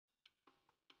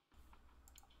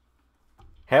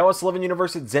Hey, what's Living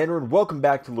Universe, it's Xander, and welcome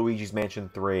back to Luigi's Mansion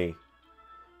 3.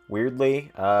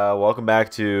 Weirdly, welcome back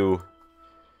to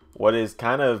what is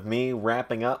kind of me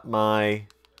wrapping up my...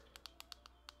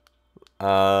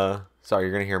 sorry,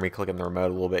 you're going to hear me clicking the remote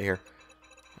a little bit here.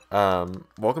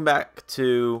 Welcome back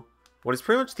to what is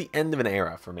pretty much the end of an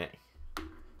era for me.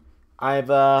 I've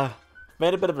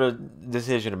made a bit of a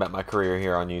decision about my career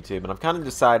here on YouTube, and I've kind of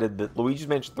decided that Luigi's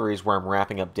Mansion 3 is where I'm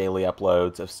wrapping up daily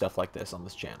uploads of stuff like this on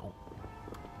this channel.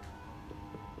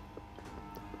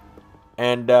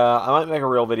 And I might make a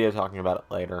real video talking about it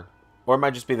later. Or it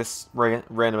might just be this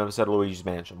random episode of Luigi's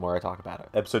Mansion where I talk about it.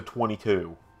 Episode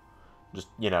 22. Just,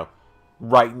 you know,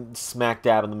 right smack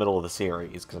dab in the middle of the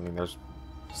series. Because, I mean, there's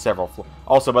several floors.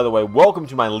 Also, by the way, welcome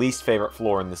to my least favorite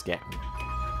floor in this game.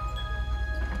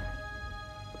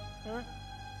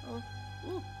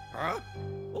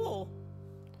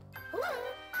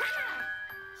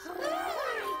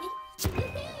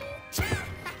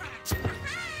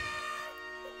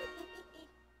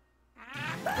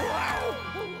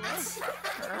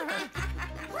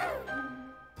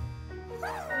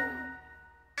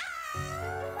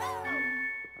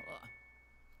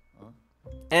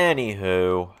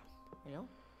 Anywho,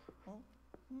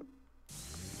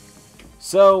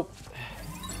 so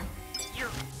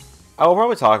I will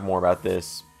probably talk more about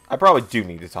this. I probably do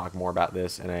need to talk more about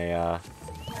this in a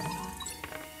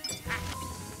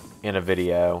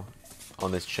video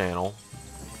on this channel.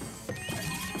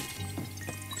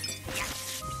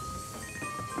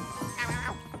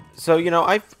 So, you know,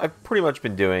 I've pretty much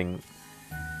been doing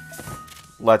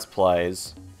Let's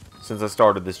Plays since I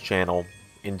started this channel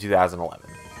in 2011.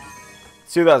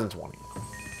 It's 2020.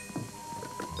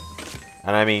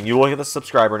 And I mean, you look at the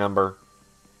subscriber number,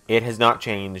 it has not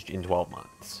changed in 12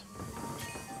 months.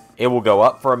 It will go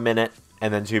up for a minute,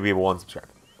 and then 2 people unsubscribe.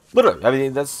 Literally, I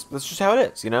mean, that's just how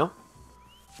it is, you know?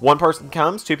 One person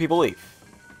comes, 2 people leave.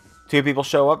 2 people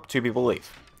show up, 2 people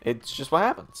leave. It's just what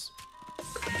happens.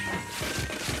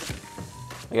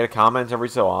 I get a comment every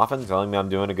so often telling me I'm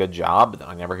doing a good job, but then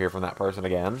I never hear from that person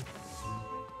again.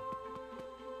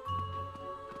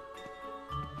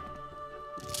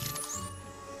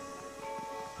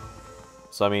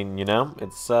 So, I mean, you know,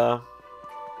 it's, I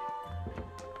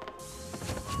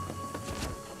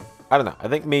don't know. I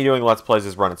think me doing Let's Plays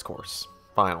has run its course.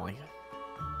 Finally.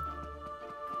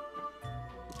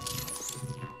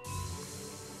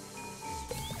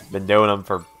 Been doing them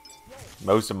for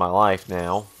most of my life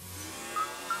now.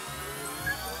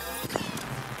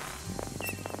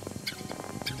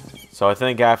 So I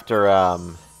think after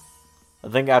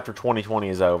 2020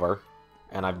 is over,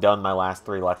 and I've done my last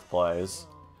 3 Let's Plays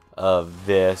of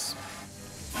this,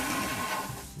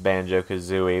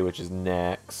 Banjo-Kazooie, which is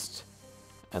next,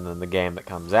 and then the game that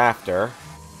comes after.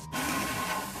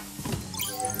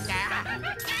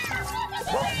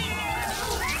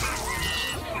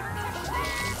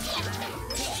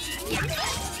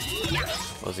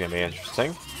 This is gonna be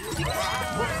interesting.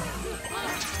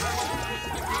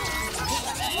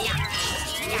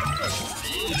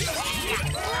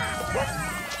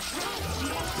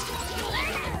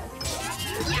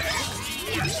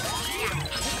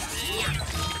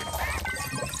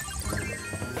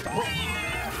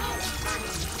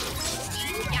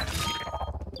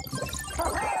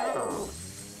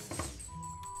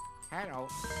 Hello.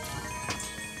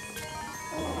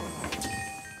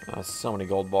 So many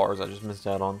gold bars I just missed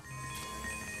out on.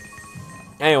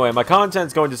 Anyway, my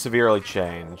content's going to severely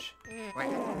change.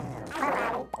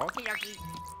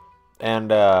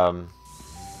 And,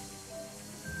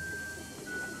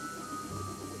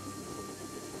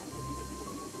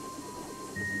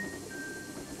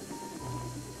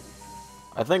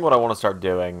 I think what I want to start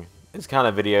doing is kind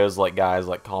of videos like guys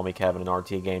like Call Me Kevin and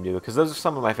RT Game do, because those are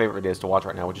some of my favorite videos to watch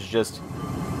right now, which is just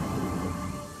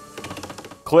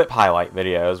clip highlight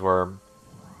videos where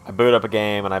I boot up a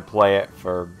game and I play it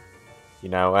for, you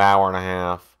know, an hour and a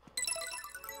half,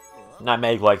 and I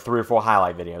make like 3 or 4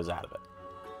 highlight videos out of it.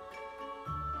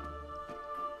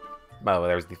 By the way,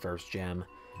 there's the first gem.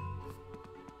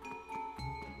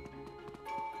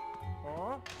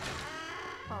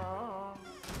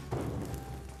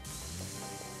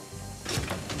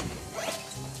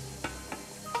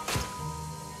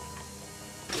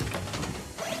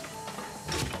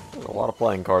 There's a lot of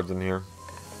playing cards in here.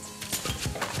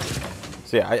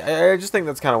 So yeah, I just think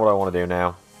that's kind of what I want to do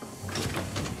now.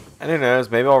 And who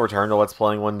knows, maybe I'll return to Let's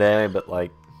Playing one day, but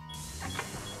like...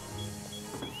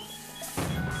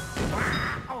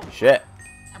 Shit.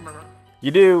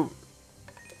 You do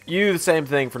the same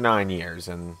thing for 9 years,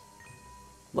 and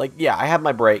like, yeah, I have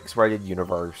my breaks where I did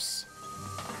Universe.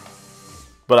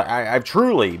 But I've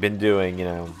truly been doing, you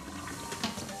know,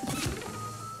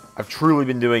 I've truly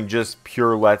been doing just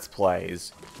pure Let's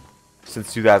Plays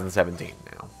since 2017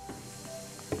 now.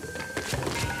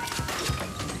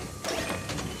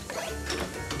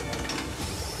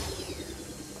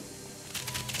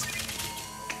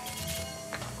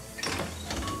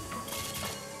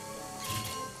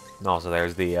 And also,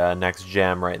 there's the next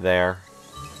gem right there.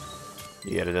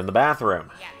 You get it in the bathroom.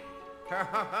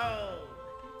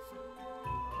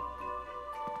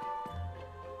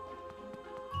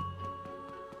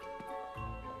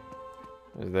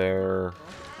 Is there...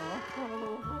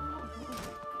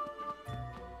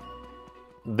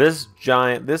 This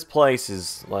place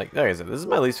is, like I said, this is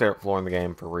my least favorite floor in the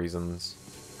game for reasons.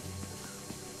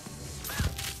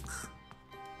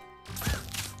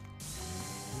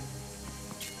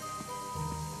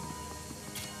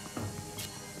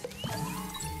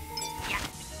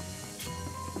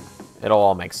 It'll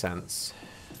all make sense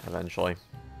eventually.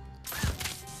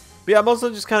 But yeah, I'm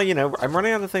also just kind of, you know, I'm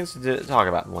running out of things to talk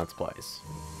about in Let's Plays.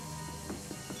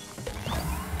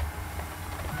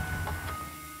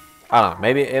 I don't know,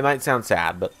 maybe it might sound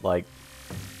sad, but like,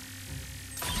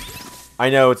 I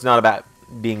know it's not about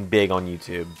being big on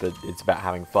YouTube, but it's about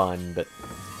having fun, but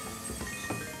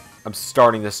I'm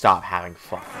starting to stop having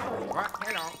fun.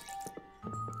 Hello.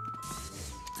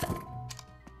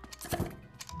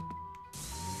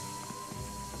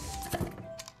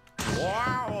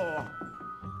 Wow.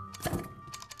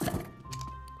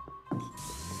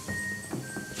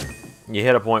 You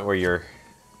hit a point where you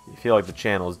feel like the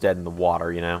channel is dead in the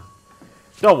water, you know?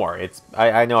 Don't worry,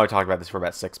 I know I talked about this for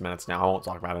about 6 minutes now. I won't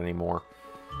talk about it anymore.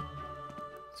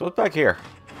 So what's back here?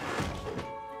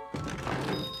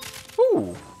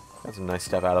 Ooh, got some nice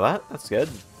stuff out of that. That's good.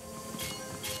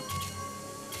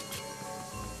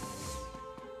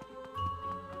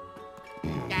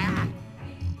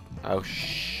 Oh,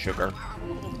 sugar.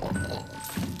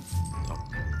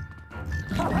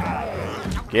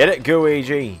 Get it,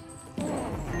 Luigi.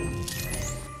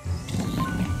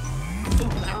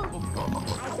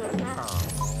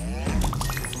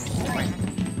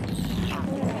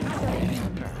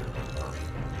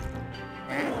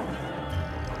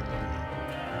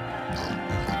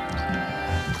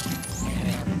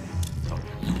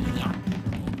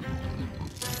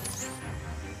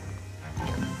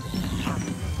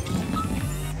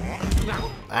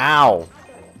 Ow!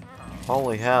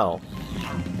 Holy hell.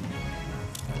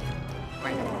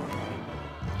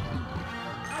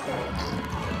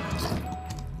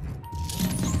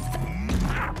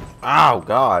 Oh,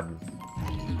 God.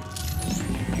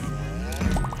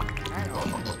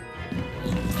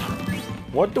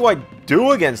 What do I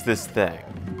do against this thing?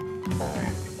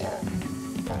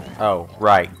 Oh,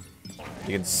 right.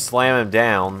 You can slam him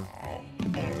down.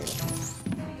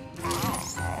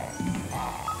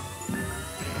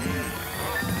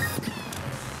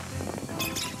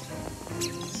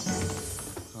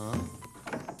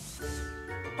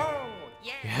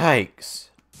 Yikes.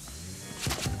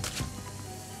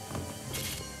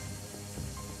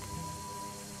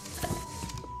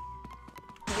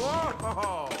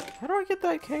 Whoa. How do I get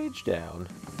that cage down?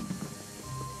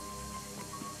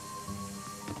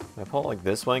 Can I pull it like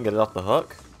this way and get it off the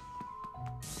hook?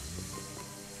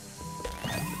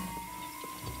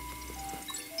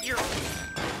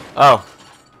 Oh.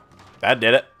 That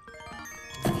did it.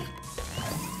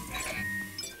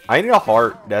 I need a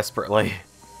heart desperately.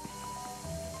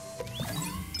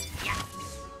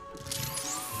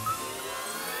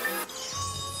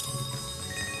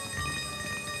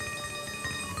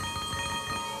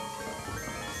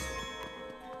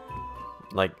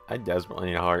 Like, I desperately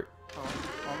need a heart.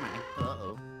 Oh my.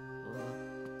 Uh-oh.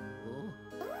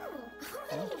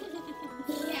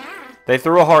 They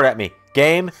threw a heart at me.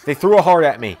 Game, they threw a heart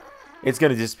at me. It's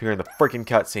gonna disappear in the freaking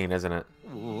cutscene, isn't it?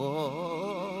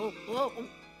 Whoa. Whoa.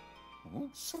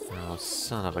 Oh,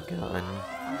 son of a gun.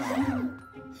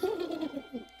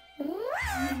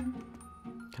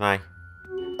 Can I?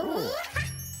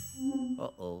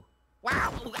 Uh-oh.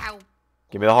 Wow. Wow.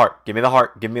 Give me the heart. Give me the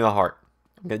heart. Give me the heart.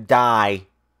 I'm gonna die.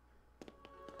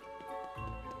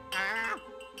 Ah.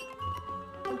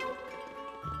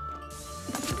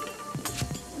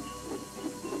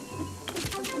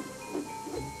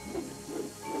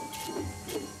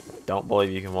 Don't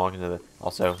believe you can walk into the.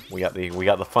 Also, we got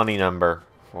the funny number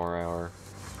for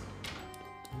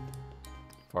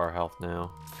our health now.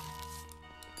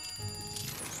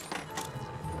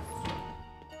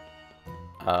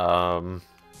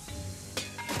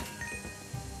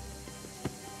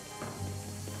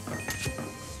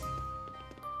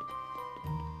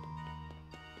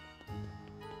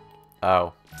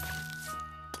 Oh.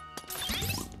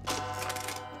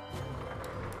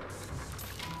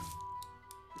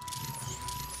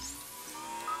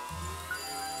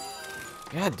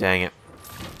 God dang it.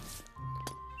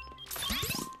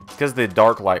 Because the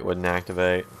dark light wouldn't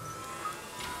activate.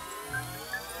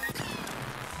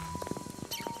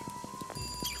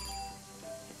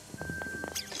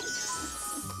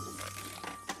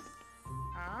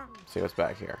 See what's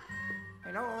back here.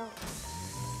 Hello.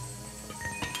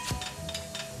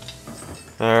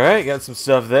 Alright, got some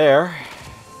stuff there.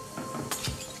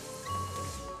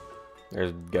 There's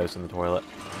a ghost in the toilet.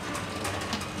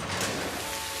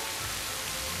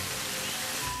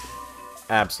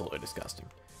 Absolutely disgusting.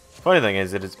 Funny thing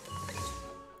is, it is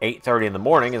 8:30 in the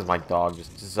morning as my dog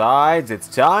just decides it's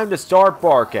time to start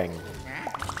barking.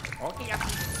 Okay.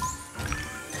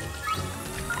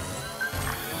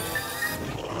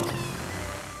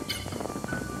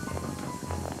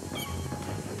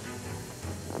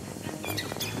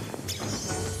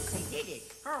 I did it.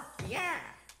 Oh, yeah.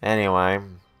 Anyway.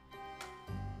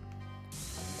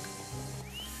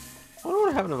 I wonder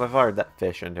what happened if I fired that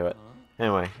fish into it.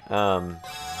 Anyway, Hurry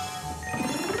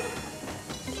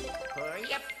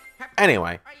up.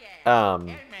 Anyway, Oh, yeah. um,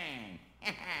 Airman.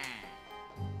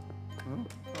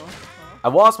 I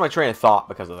lost my train of thought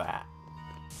because of that.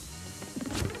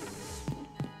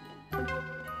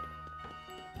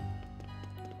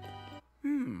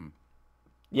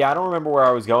 Yeah, I don't remember where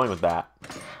I was going with that.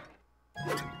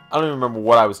 I don't even remember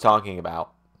what I was talking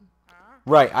about.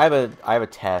 Right, I have a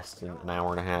test in an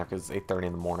hour and a half because it's 8:30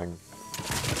 in the morning.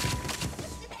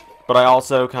 But I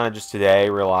also kind of just today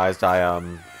realized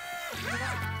lovely.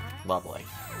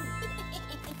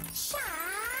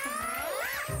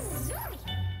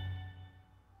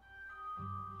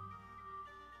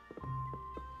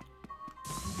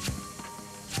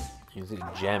 You see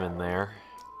a gem in there.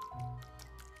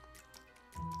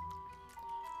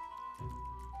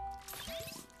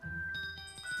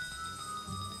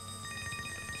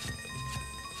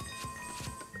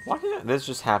 Why did this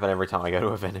just happen every time I go to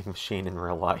a vending machine in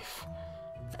real life?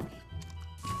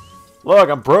 Look,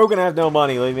 I'm broke and I have no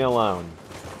money. Leave me alone.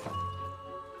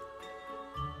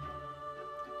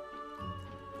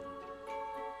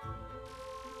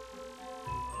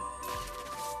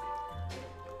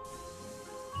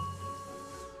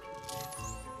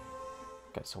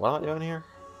 Okay, so what am I doing here?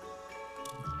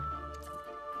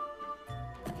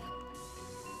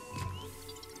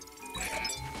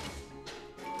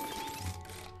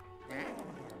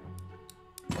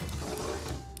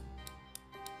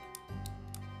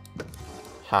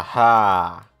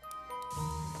 Haha.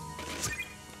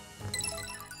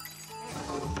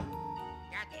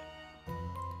 Got it.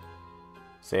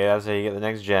 See, that's how you get the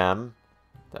next gem.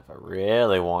 If I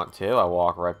really want to, I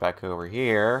walk right back over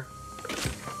here.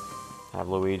 Have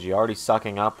Luigi already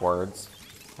sucking upwards.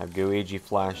 Have Luigi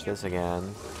flash this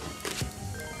again.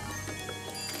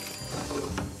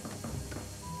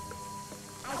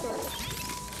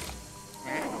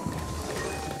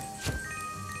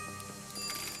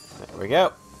 There we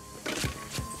go.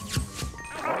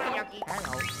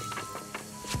 Hello.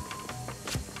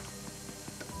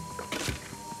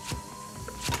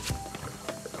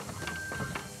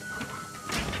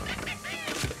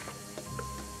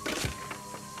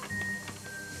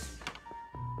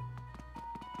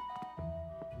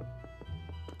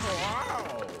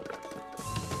 Wow.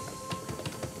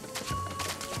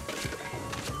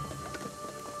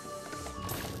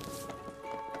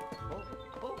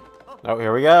 Oh,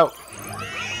 here we go.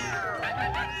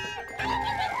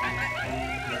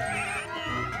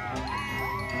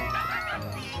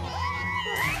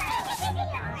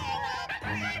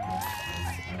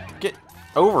 Get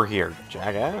over here,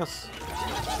 jackass.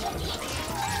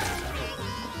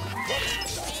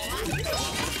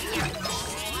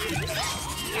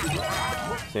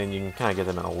 See, and you can kind of get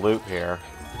them in a loop here.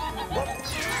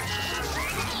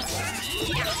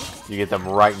 You get them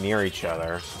right near each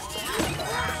other.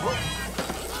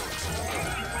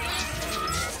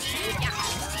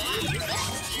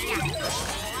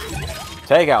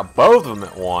 Take out both of them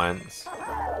at once.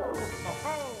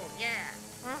 Oh, yeah.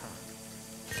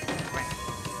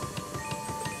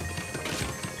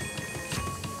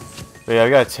 But yeah, I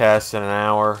got a test in an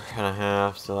hour and a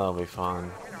half, so that'll be fun.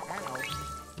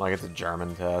 Like, it's a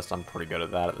German test. I'm pretty good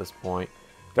at that at this point.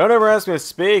 Don't ever ask me to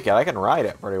speak it. I can write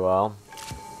it pretty well.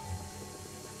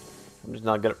 I'm just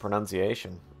not good at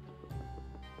pronunciation.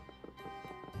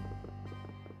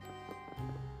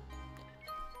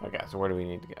 Okay, so where do we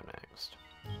need to go next?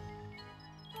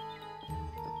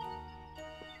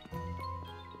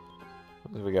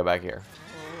 Let's we go back here.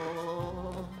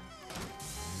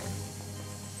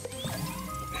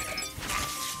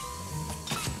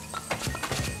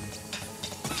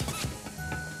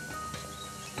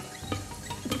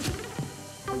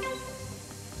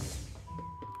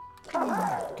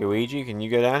 Luigi, can you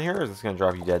go down here, or is this going to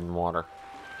drop you dead in water?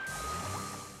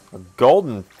 A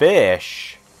golden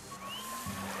fish.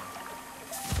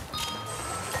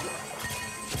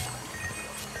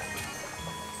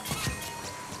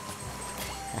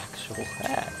 Actual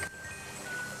heck.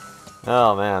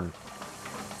 Oh, man.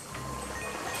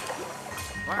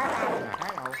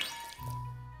 Hello.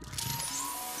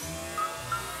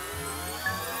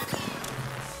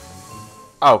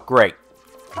 Oh, great.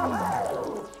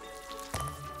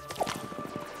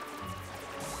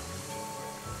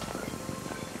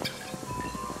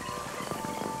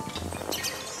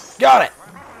 Got it!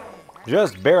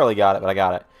 Just barely got it, but I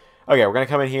got it. Okay, we're going to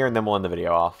come in here and then we'll end the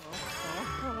video off.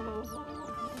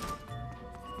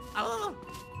 Oh.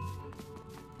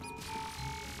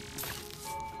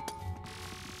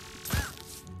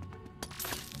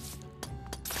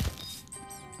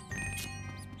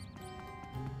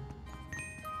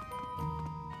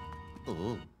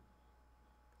 Ooh.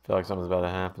 Feel like something's about to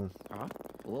happen.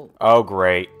 Ooh. Oh,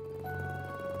 great.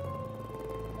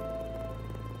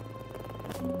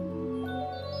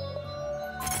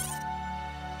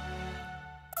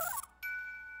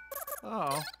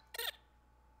 Oh.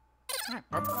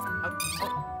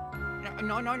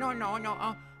 No, no, no, no,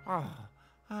 no. Oh.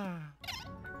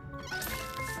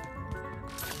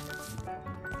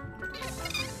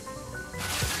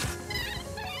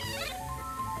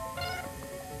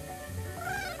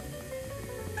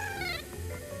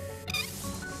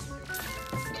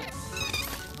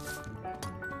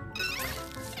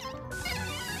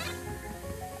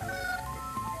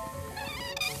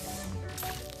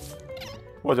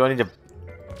 What, do I need to... Do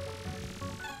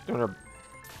I want to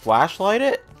flashlight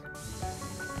it?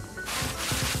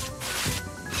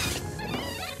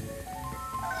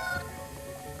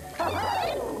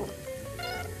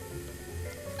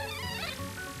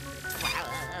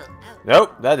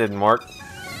 Nope, that didn't work.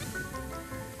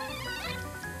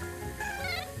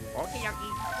 Okie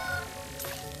dokie.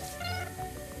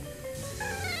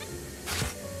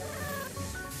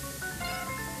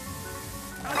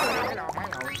 Hello, hello.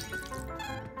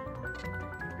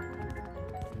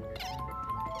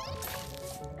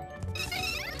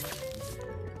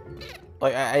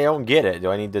 Like, I don't get it.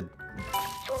 Do I need to...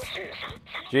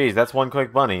 Jeez, that's one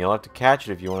quick bunny. You'll have to catch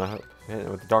it if you want to hit it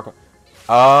with the dark...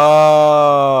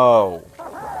 Oh!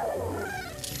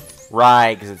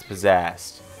 Right, because it's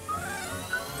possessed.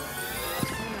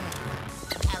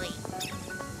 Ellie.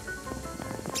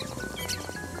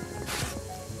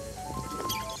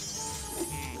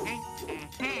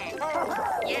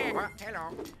 Yeah.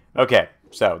 Hello. Okay,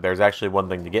 so there's actually one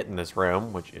thing to get in this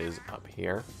room, which is up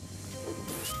here.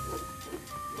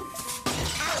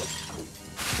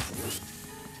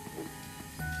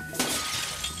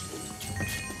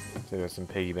 So there's some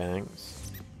piggy banks.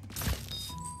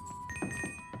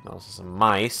 Also some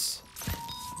mice.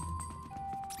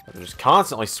 They're just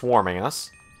constantly swarming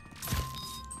us.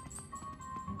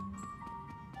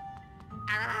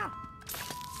 Ah.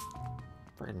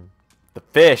 Friggin' the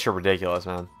fish are ridiculous,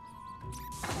 man.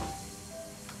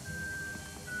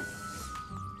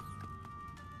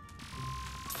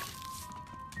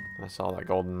 I saw that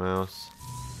golden mouse.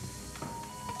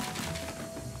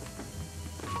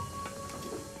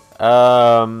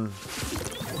 Oh.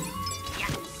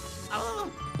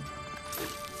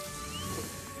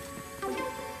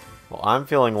 Well, I'm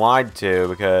feeling lied to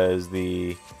because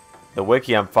the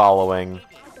wiki I'm following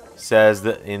says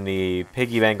that in the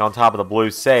piggy bank on top of the blue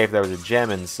safe there was a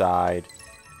gem inside.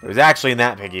 It was actually in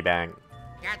that piggy bank.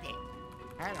 Got it.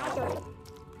 Hello.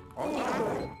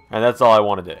 Oh. And that's all I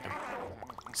want to do.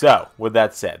 So, with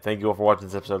that said, thank you all for watching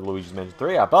this episode of Luigi's Mansion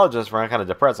 3. I apologize for my kind of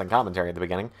depressing commentary at the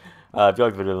beginning. If you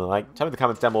like the video, like, tell me in the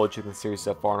comments down below what you think of the series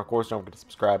so far. And of course, don't forget to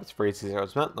subscribe. It's free to see how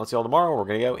it's meant. I'll see you all tomorrow. We're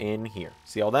going to go in here.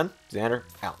 See you all then. Xander,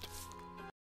 out.